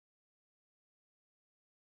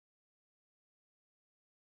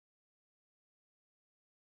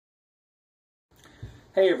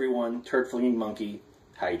Hey everyone, Turd Flinging Monkey,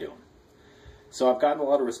 how you doing? So I've gotten a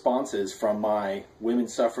lot of responses from my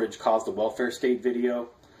Women's Suffrage Cause the Welfare State video,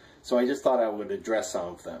 so I just thought I would address some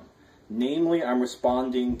of them. Namely, I'm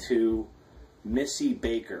responding to Missy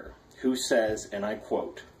Baker, who says, and I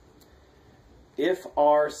quote, "If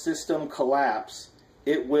our system collapse,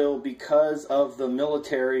 it will because of the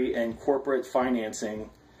military and corporate financing,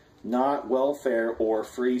 not welfare or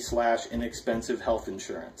free/inexpensive health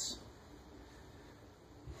insurance."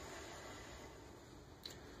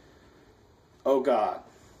 Oh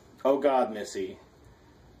God, Missy,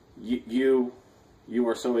 you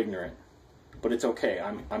are so ignorant, but it's okay.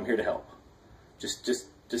 I'm here to help. Just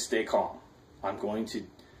stay calm. I'm going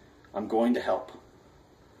to help.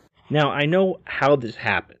 Now, I know how this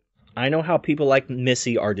happened. I know how people like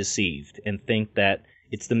Missy are deceived and think that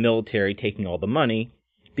it's the military taking all the money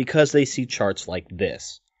because they see charts like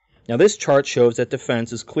this. Now, this chart shows that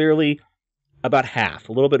defense is clearly about half,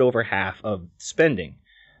 a little bit over half of spending.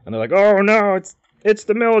 And they're like, oh no, it's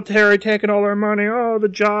the military taking all our money. Oh, the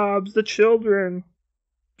jobs, the children.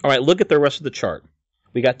 All right, look at the rest of the chart.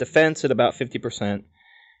 We got defense at about 50%,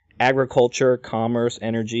 agriculture, commerce,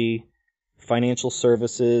 energy, financial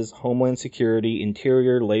services, homeland security,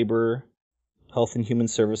 interior, labor, health and human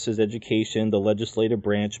services, education, the legislative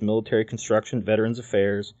branch, military construction, veterans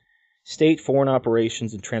affairs, state, foreign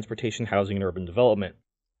operations, and transportation, housing, and urban development.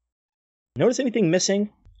 Notice anything missing?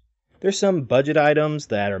 There's some budget items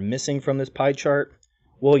that are missing from this pie chart.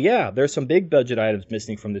 Well, yeah, there's some big budget items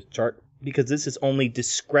missing from this chart because this is only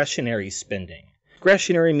discretionary spending.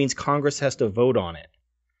 Discretionary means Congress has to vote on it.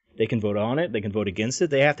 They can vote on it, they can vote against it,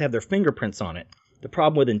 they have to have their fingerprints on it. The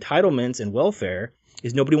problem with entitlements and welfare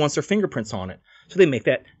is nobody wants their fingerprints on it, so they make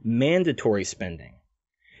that mandatory spending.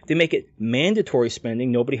 If they make it mandatory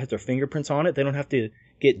spending, nobody has their fingerprints on it, they don't have to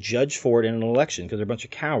get judged for it in an election because they're a bunch of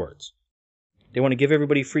cowards. They want to give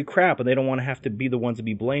everybody free crap, and they don't want to have to be the ones to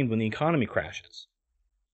be blamed when the economy crashes.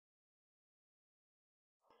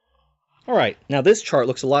 All right, now this chart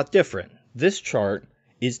looks a lot different. This chart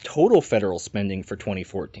is total federal spending for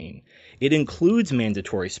 2014. It includes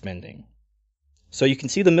mandatory spending. So you can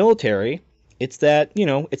see the military, it's that,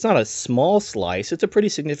 it's not a small slice, it's a pretty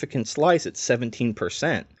significant slice, it's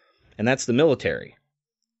 17%, and that's the military.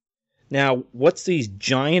 Now, what's these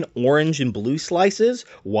giant orange and blue slices?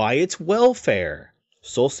 Why, it's welfare.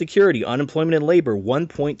 Social Security, unemployment, and labor,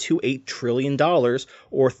 $1.28 trillion,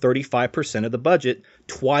 or 35% of the budget,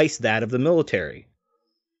 twice that of the military.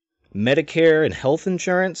 Medicare and health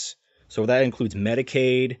insurance, so that includes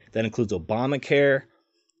Medicaid, that includes Obamacare,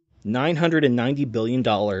 $990 billion,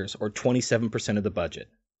 or 27% of the budget.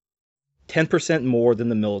 10% more than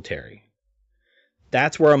the military.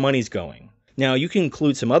 That's where our money's going. Now, you can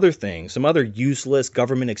include some other things, some other useless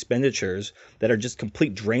government expenditures that are just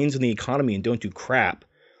complete drains in the economy and don't do crap.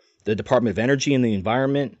 The Department of Energy and the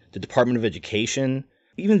Environment, the Department of Education,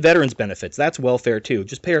 even veterans benefits, that's welfare too.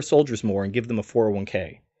 Just pay our soldiers more and give them a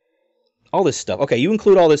 401k. All this stuff. Okay, you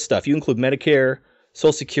include all this stuff. You include Medicare,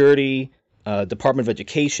 Social Security, Department of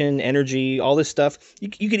Education, Energy, all this stuff. You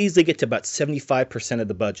could easily get to about 75% of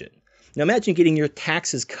the budget. Now imagine getting your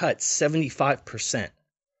taxes cut 75%.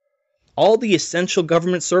 All the essential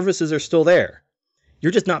government services are still there.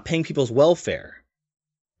 You're just not paying people's welfare.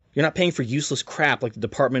 You're not paying for useless crap like the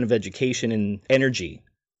Department of Education and Energy.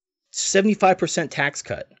 75% tax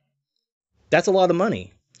cut. That's a lot of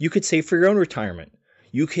money. You could save for your own retirement.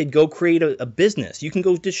 You could go create a business. You can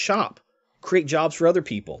go just shop, create jobs for other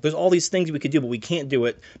people. There's all these things we could do, but we can't do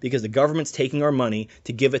it because the government's taking our money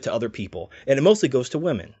to give it to other people. And it mostly goes to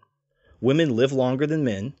women. Women live longer than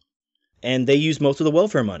men, and they use most of the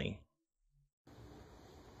welfare money.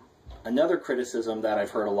 Another criticism that I've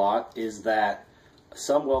heard a lot is that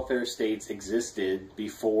some welfare states existed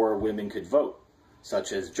before women could vote,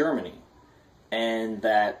 such as Germany, and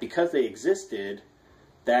that because they existed,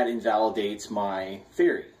 that invalidates my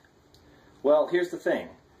theory. Well, here's the thing.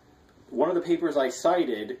 One of the papers I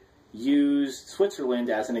cited used Switzerland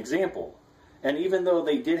as an example, and even though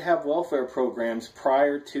they did have welfare programs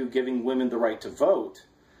prior to giving women the right to vote,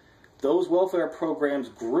 those welfare programs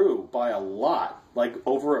grew by a lot, like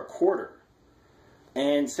over a quarter.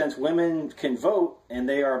 And since women can vote, and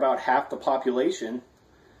they are about half the population,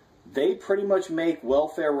 they pretty much make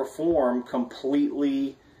welfare reform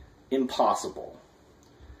completely impossible.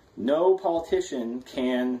 No politician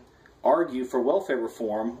can argue for welfare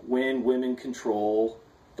reform when women control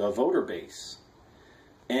the voter base.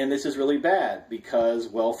 And this is really bad because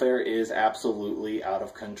welfare is absolutely out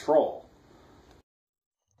of control.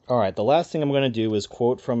 All right, the last thing I'm going to do is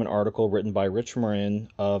quote from an article written by Rich Marin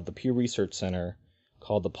of the Pew Research Center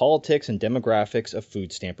called The Politics and Demographics of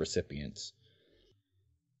Food Stamp Recipients.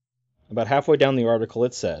 About halfway down the article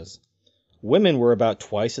it says, women were about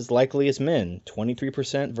twice as likely as men,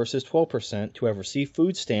 23% versus 12%, to have received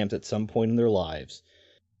food stamps at some point in their lives.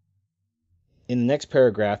 In the next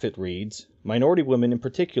paragraph it reads, minority women in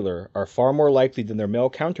particular are far more likely than their male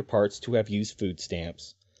counterparts to have used food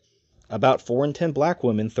stamps. About 4 in 10 black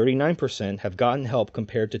women, 39%, have gotten help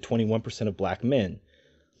compared to 21% of black men.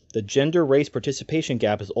 The gender-race participation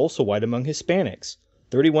gap is also wide among Hispanics.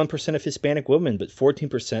 31% of Hispanic women, but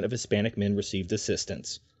 14% of Hispanic men received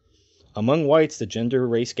assistance. Among whites, the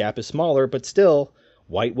gender-race gap is smaller, but still,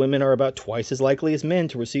 white women are about twice as likely as men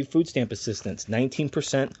to receive food stamp assistance,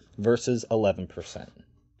 19% versus 11%.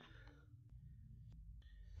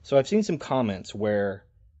 So I've seen some comments where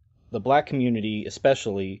the black community,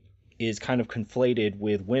 especially, is kind of conflated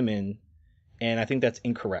with women, and I think that's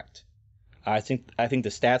incorrect. I think the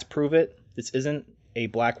stats prove it. This isn't a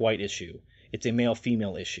black-white issue. It's a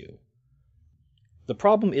male-female issue. The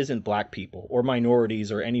problem isn't black people or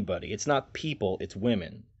minorities or anybody. It's not people, it's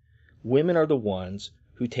women. Women are the ones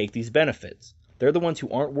who take these benefits. They're the ones who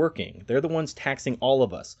aren't working. They're the ones taxing all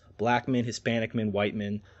of us. Black men, Hispanic men, white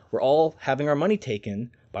men. We're all having our money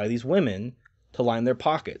taken by these women to line their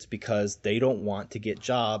pockets because they don't want to get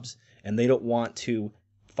jobs and they don't want to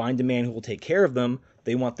find a man who will take care of them.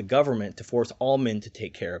 They want the government to force all men to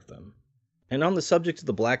take care of them. And on the subject of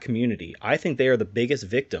the black community, I think they are the biggest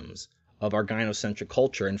victims of our gynocentric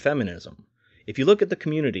culture and feminism. If you look at the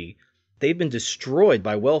community, they've been destroyed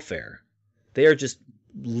by welfare. They are just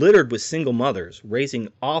littered with single mothers, raising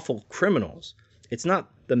awful criminals. It's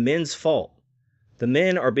not the men's fault. The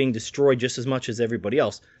men are being destroyed just as much as everybody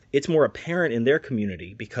else. It's more apparent in their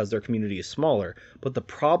community because their community is smaller, but the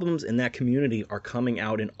problems in that community are coming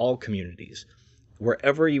out in all communities.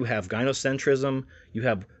 Wherever you have gynocentrism, you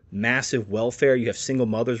have massive welfare, you have single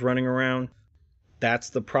mothers running around, that's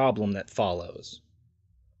the problem that follows.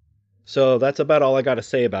 So that's about all I got to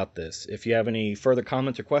say about this. If you have any further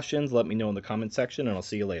comments or questions, let me know in the comment section, and I'll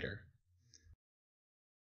see you later.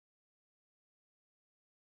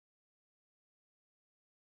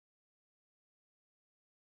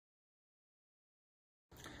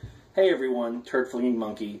 Hey everyone, Turd Flinging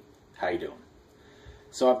Monkey, how you doing?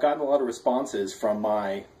 So I've gotten a lot of responses from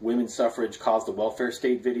my Women's Suffrage Cause the Welfare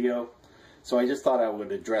State video, so I just thought I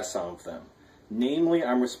would address some of them. Namely,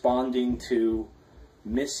 I'm responding to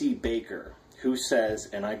Missy Baker, who says,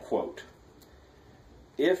 and I quote,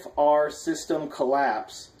 "If our system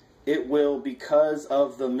collapse, it will because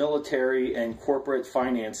of the military and corporate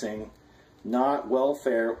financing, not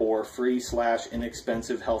welfare or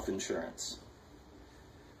free/inexpensive health insurance."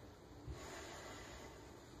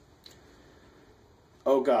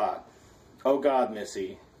 Oh God,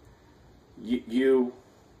 Missy, you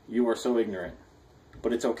are so ignorant,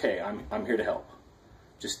 but it's okay. I'm here to help.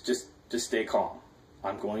 Just stay calm.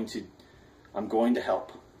 I'm going to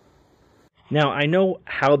help. Now, I know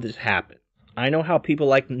how this happened. I know how people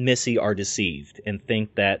like Missy are deceived and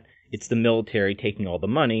think that it's the military taking all the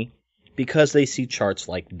money because they see charts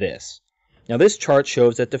like this. Now, this chart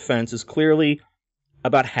shows that defense is clearly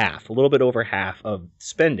about half, a little bit over half of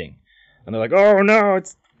spending. And they're like, oh no,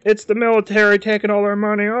 it's the military taking all our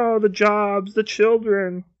money. Oh, the jobs, the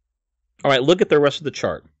children. All right, look at the rest of the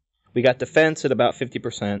chart. We got defense at about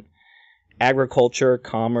 50%, agriculture,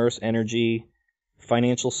 commerce, energy,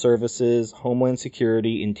 financial services, homeland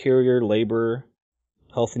security, interior, labor,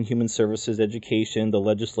 health and human services, education, the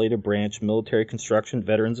legislative branch, military construction,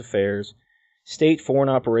 veterans affairs, state, foreign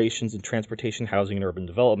operations, and transportation, housing, and urban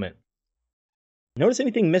development. Notice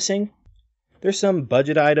anything missing? There's some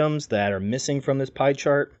budget items that are missing from this pie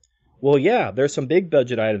chart. Well, yeah, there's some big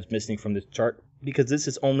budget items missing from this chart because this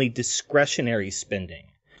is only discretionary spending.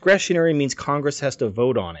 Discretionary means Congress has to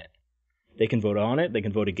vote on it. They can vote on it, they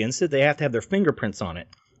can vote against it, they have to have their fingerprints on it.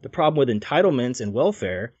 The problem with entitlements and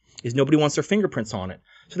welfare is nobody wants their fingerprints on it,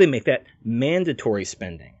 so they make that mandatory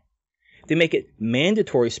spending. If they make it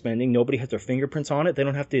mandatory spending, nobody has their fingerprints on it, they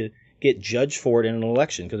don't have to get judged for it in an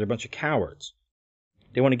election because they're a bunch of cowards.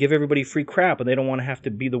 They want to give everybody free crap, and they don't want to have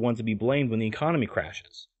to be the ones to be blamed when the economy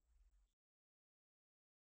crashes.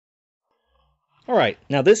 All right,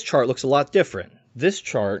 now this chart looks a lot different. This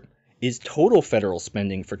chart is total federal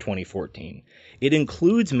spending for 2014. It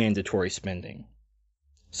includes mandatory spending.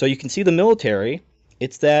 So you can see the military,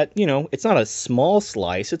 it's that, it's not a small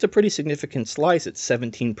slice, it's a pretty significant slice, it's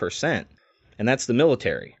 17%, and that's the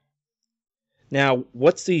military. Now,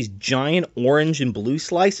 what's these giant orange and blue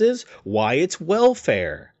slices? Why, it's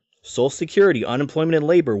welfare. Social Security, unemployment, and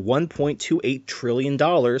labor, $1.28 trillion,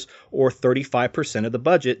 or 35% of the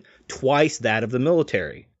budget, twice that of the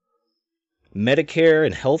military. Medicare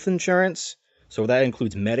and health insurance, so that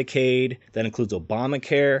includes Medicaid, that includes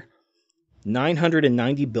Obamacare,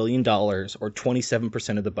 $990 billion, or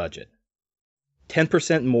 27% of the budget.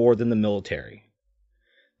 10% more than the military.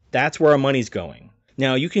 That's where our money's going.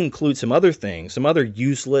 Now, you can include some other things, some other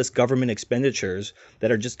useless government expenditures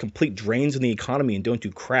that are just complete drains on the economy and don't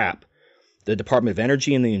do crap. The Department of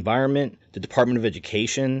Energy and the Environment, the Department of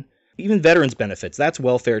Education, even veterans benefits. That's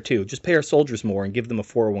welfare too. Just pay our soldiers more and give them a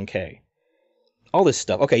 401k. All this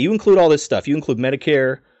stuff. Okay, you include all this stuff. You include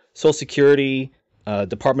Medicare, Social Security,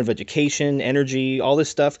 Department of Education, Energy, all this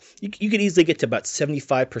stuff. You could easily get to about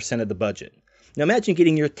 75% of the budget. Now imagine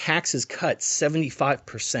getting your taxes cut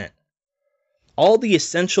 75%. All the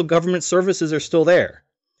essential government services are still there.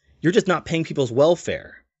 You're just not paying people's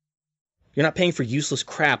welfare. You're not paying for useless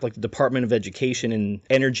crap like the Department of Education and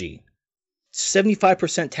Energy.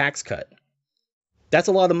 75% tax cut. That's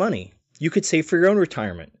a lot of money. You could save for your own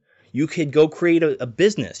retirement. You could go create a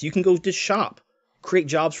business. You can go just shop, create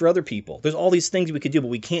jobs for other people. There's all these things we could do, but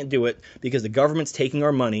we can't do it because the government's taking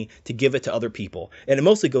our money to give it to other people. And it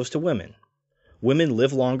mostly goes to women. Women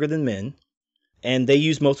live longer than men, and they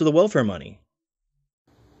use most of the welfare money.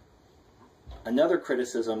 Another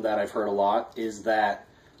criticism that I've heard a lot is that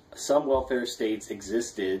some welfare states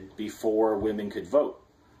existed before women could vote,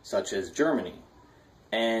 such as Germany,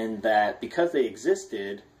 and that because they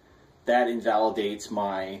existed, that invalidates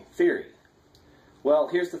my theory. Well,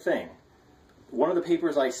 here's the thing. One of the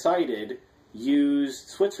papers I cited used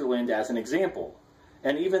Switzerland as an example.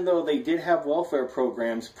 And even though they did have welfare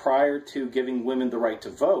programs prior to giving women the right to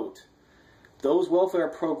vote, those welfare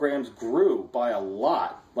programs grew by a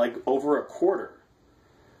lot, like over a quarter.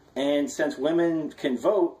 And since women can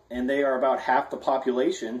vote, and they are about half the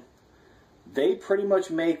population, they pretty much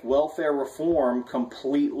make welfare reform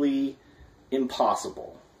completely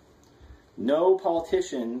impossible. No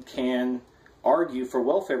politician can argue for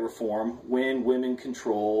welfare reform when women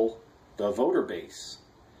control the voter base.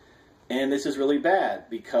 And this is really bad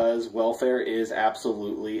because welfare is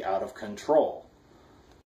absolutely out of control.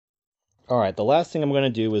 All right, the last thing I'm going to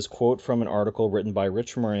do is quote from an article written by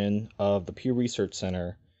Rich Marin of the Pew Research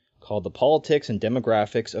Center called The Politics and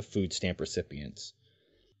Demographics of Food Stamp Recipients.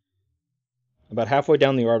 About halfway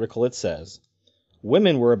down the article it says,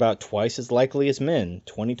 women were about twice as likely as men,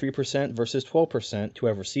 23% versus 12%, to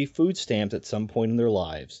have received food stamps at some point in their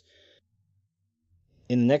lives.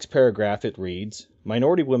 In the next paragraph it reads,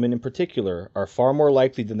 minority women in particular are far more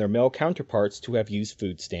likely than their male counterparts to have used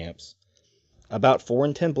food stamps. About 4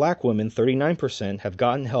 in 10 black women, 39%, have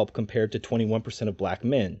gotten help compared to 21% of black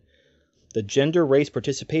men. The gender-race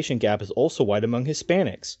participation gap is also wide among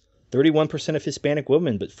Hispanics. 31% of Hispanic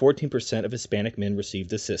women, but 14% of Hispanic men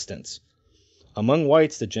received assistance. Among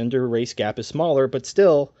whites, the gender-race gap is smaller, but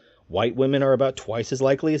still, white women are about twice as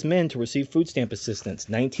likely as men to receive food stamp assistance,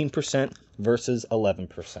 19% versus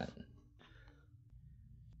 11%.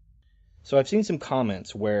 So I've seen some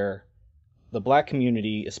comments where the black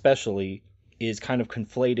community, especially, is kind of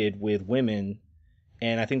conflated with women,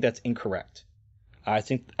 and I think that's incorrect. I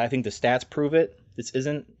think the stats prove it. This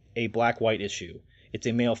isn't a black-white issue. It's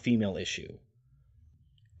a male-female issue.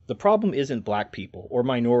 The problem isn't black people or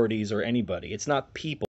minorities or anybody. It's not people.